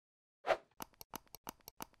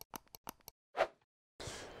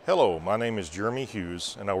Hello, my name is Jeremy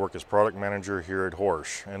Hughes and I work as product manager here at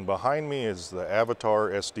HORSCH, and behind me is the Avatar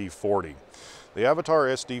SD40. The Avatar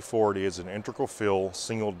SD40 is an integral fill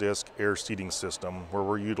single disc air seating system where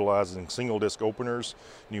we're utilizing single disc openers,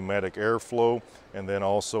 pneumatic airflow, and then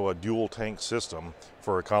also a dual tank system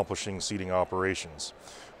for accomplishing seating operations.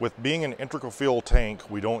 With being an integral fill tank,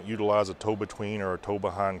 we don't utilize a tow between or a tow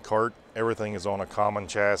behind cart. Everything is on a common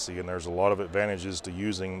chassis, and there's a lot of advantages to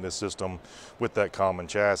using this system with that common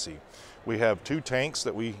chassis. We have two tanks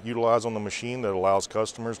that we utilize on the machine that allows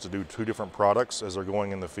customers to do two different products as they're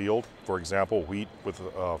going in the field. For example, wheat with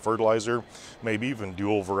fertilizer, maybe even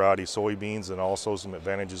dual variety soybeans, and also some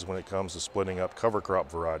advantages when it comes to splitting up cover crop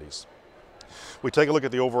varieties. We take a look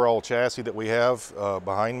at the overall chassis that we have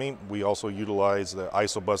behind me. We also utilize the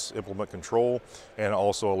isobus implement control and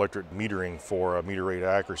also electric metering for meter rate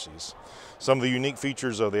accuracies. Some of the unique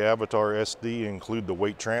features of the Avatar SD include the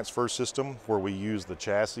weight transfer system, where we use the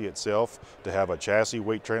chassis itself to have a chassis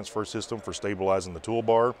weight transfer system for stabilizing the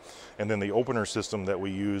toolbar, and then the opener system that we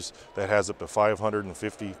use that has up to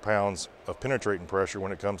 550 pounds of penetrating pressure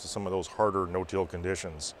when it comes to some of those harder no-till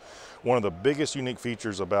conditions. One of the biggest unique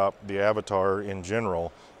features about the Avatar in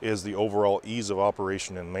general is the overall ease of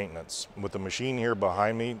operation and maintenance. With the machine here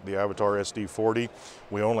behind me, the Avatar SD40,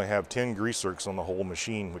 we only have 10 grease zerks on the whole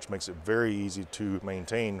machine, which makes it very easy to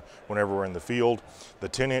maintain whenever we're in the field. The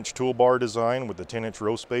 10-inch toolbar design with the 10-inch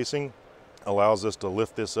row spacing allows us to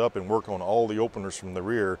lift this up and work on all the openers from the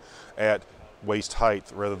rear at waist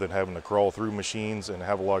height rather than having to crawl through machines and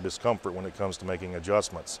have a lot of discomfort when it comes to making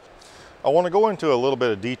adjustments. I want to go into a little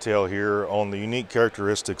bit of detail here on the unique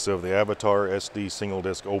characteristics of the Avatar SD single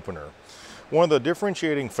disc opener. One of the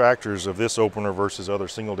differentiating factors of this opener versus other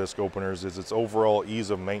single disc openers is its overall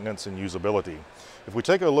ease of maintenance and usability. If we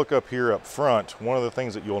take a look up here up front, one of the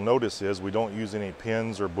things that you'll notice is we don't use any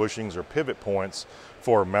pins or bushings or pivot points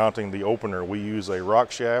for mounting the opener. We use a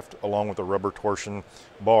rock shaft along with a rubber torsion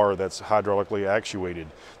bar that's hydraulically actuated.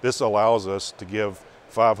 This allows us to give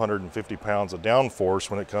 550 pounds of downforce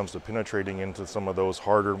when it comes to penetrating into some of those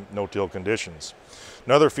harder no-till conditions.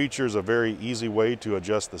 Another feature is a very easy way to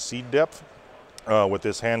adjust the seed depth. With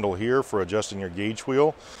this handle here for adjusting your gauge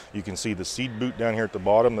wheel. You can see the seed boot down here at the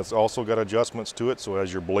bottom that's also got adjustments to it, so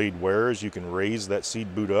as your blade wears you can raise that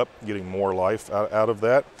seed boot up, getting more life out of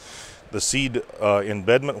that. The seed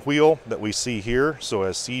embedment wheel that we see here, so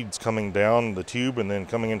as seeds coming down the tube and then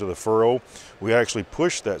coming into the furrow, we actually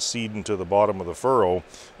push that seed into the bottom of the furrow,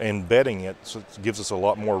 embedding it, so it gives us a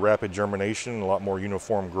lot more rapid germination, a lot more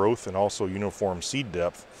uniform growth, and also uniform seed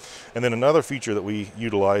depth. And then another feature that we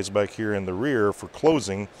utilize back here in the rear for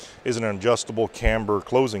closing is an adjustable camber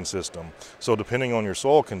closing system. So depending on your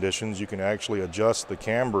soil conditions, you can actually adjust the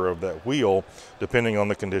camber of that wheel depending on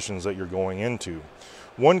the conditions that you're going into.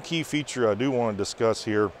 One key feature I do want to discuss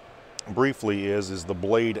here briefly is the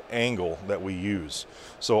blade angle that we use.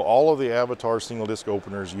 So all of the Avatar single disc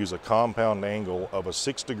openers use a compound angle of a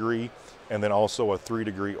 6-degree and then also a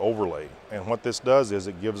 3-degree overlay. And what this does is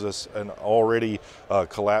it gives us an already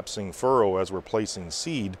collapsing furrow as we're placing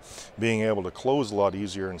seed, being able to close a lot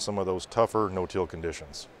easier in some of those tougher no-till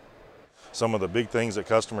conditions. Some of the big things that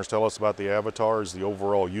customers tell us about the Avatar is the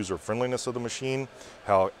overall user friendliness of the machine,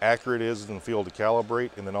 how accurate it is in the field to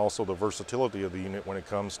calibrate, and then also the versatility of the unit when it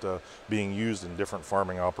comes to being used in different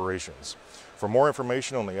farming operations. For more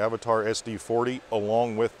information on the Avatar SD40,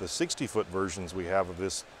 along with the 60-foot versions we have of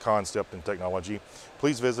this concept and technology,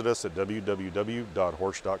 please visit us at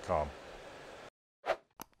www.horsch.com.